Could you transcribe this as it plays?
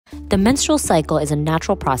The menstrual cycle is a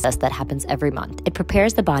natural process that happens every month. It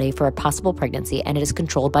prepares the body for a possible pregnancy, and it is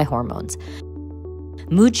controlled by hormones.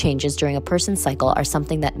 Mood changes during a person's cycle are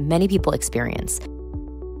something that many people experience.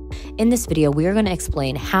 In this video, we are going to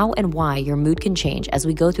explain how and why your mood can change as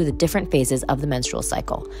we go through the different phases of the menstrual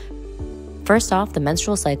cycle. First off, the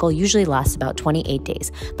menstrual cycle usually lasts about 28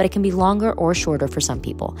 days, but it can be longer or shorter for some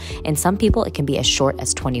people. In some people, it can be as short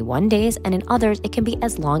as 21 days, and in others, it can be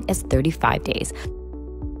as long as 35 days.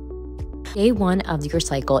 Day 1 of your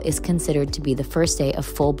cycle is considered to be the first day of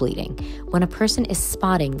full bleeding. When a person is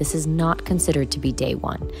spotting, this is not considered to be day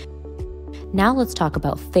 1. Now let's talk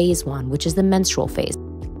about phase 1, which is the menstrual phase,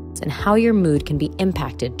 and how your mood can be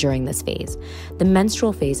impacted during this phase. The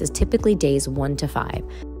menstrual phase is typically days 1 to 5.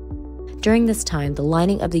 During this time, the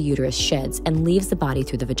lining of the uterus sheds and leaves the body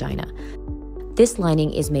through the vagina. This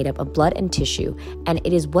lining is made up of blood and tissue, and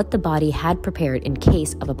it is what the body had prepared in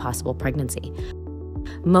case of a possible pregnancy.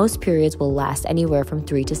 Most periods will last anywhere from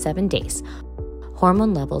 3 to 7 days.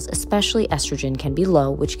 Hormone levels, especially estrogen, can be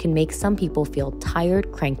low, which can make some people feel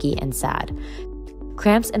tired, cranky, and sad.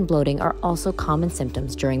 Cramps and bloating are also common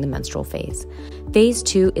symptoms during the menstrual phase. Phase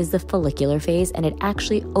 2 is the follicular phase, and it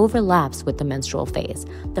actually overlaps with the menstrual phase.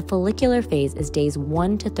 The follicular phase is days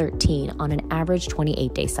 1 to 13 on an average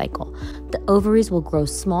 28-day cycle. The ovaries will grow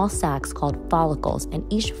small sacs called follicles,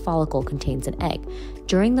 and each follicle contains an egg.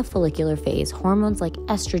 During the follicular phase, hormones like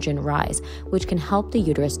estrogen rise, which can help the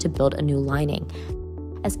uterus to build a new lining.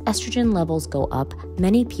 As estrogen levels go up,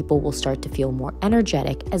 many people will start to feel more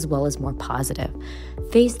energetic as well as more positive.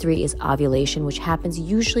 Phase 3 is ovulation, which happens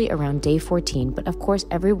usually around day 14, but of course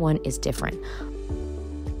everyone is different.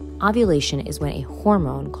 Ovulation is when a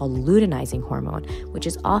hormone called luteinizing hormone, which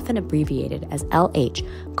is often abbreviated as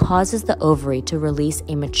LH, causes the ovary to release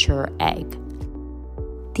a mature egg.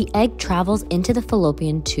 The egg travels into the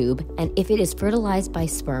fallopian tube, and if it is fertilized by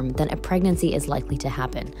sperm, then a pregnancy is likely to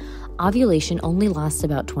happen. Ovulation only lasts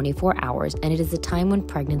about 24 hours, and it is the time when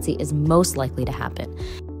pregnancy is most likely to happen.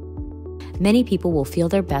 Many people will feel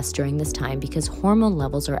their best during this time because hormone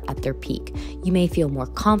levels are at their peak. You may feel more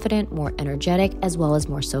confident, more energetic, as well as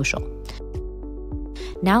more social.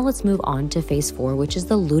 Now let's move on to phase 4, which is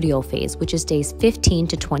the luteal phase, which is days 15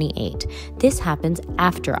 to 28. This happens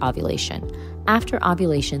after ovulation. After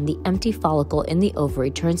ovulation, the empty follicle in the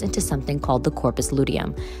ovary turns into something called the corpus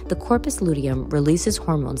luteum. The corpus luteum releases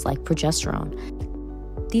hormones like progesterone.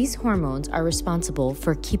 These hormones are responsible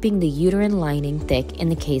for keeping the uterine lining thick in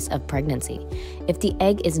the case of pregnancy. If the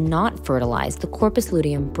egg is not fertilized, the corpus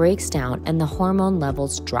luteum breaks down and the hormone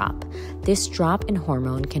levels drop. This drop in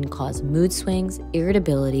hormone can cause mood swings,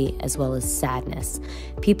 irritability, as well as sadness.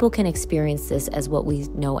 People can experience this as what we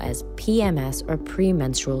know as PMS or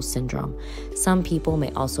Premenstrual Syndrome. Some people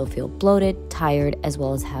may also feel bloated, tired, as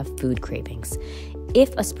well as have food cravings.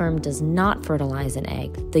 If a sperm does not fertilize an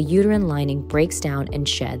egg, the uterine lining breaks down and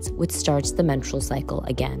sheds, which starts the menstrual cycle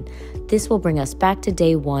again. This will bring us back to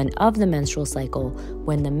day 1 of the menstrual cycle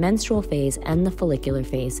when the menstrual phase and the follicular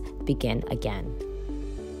phase begin again.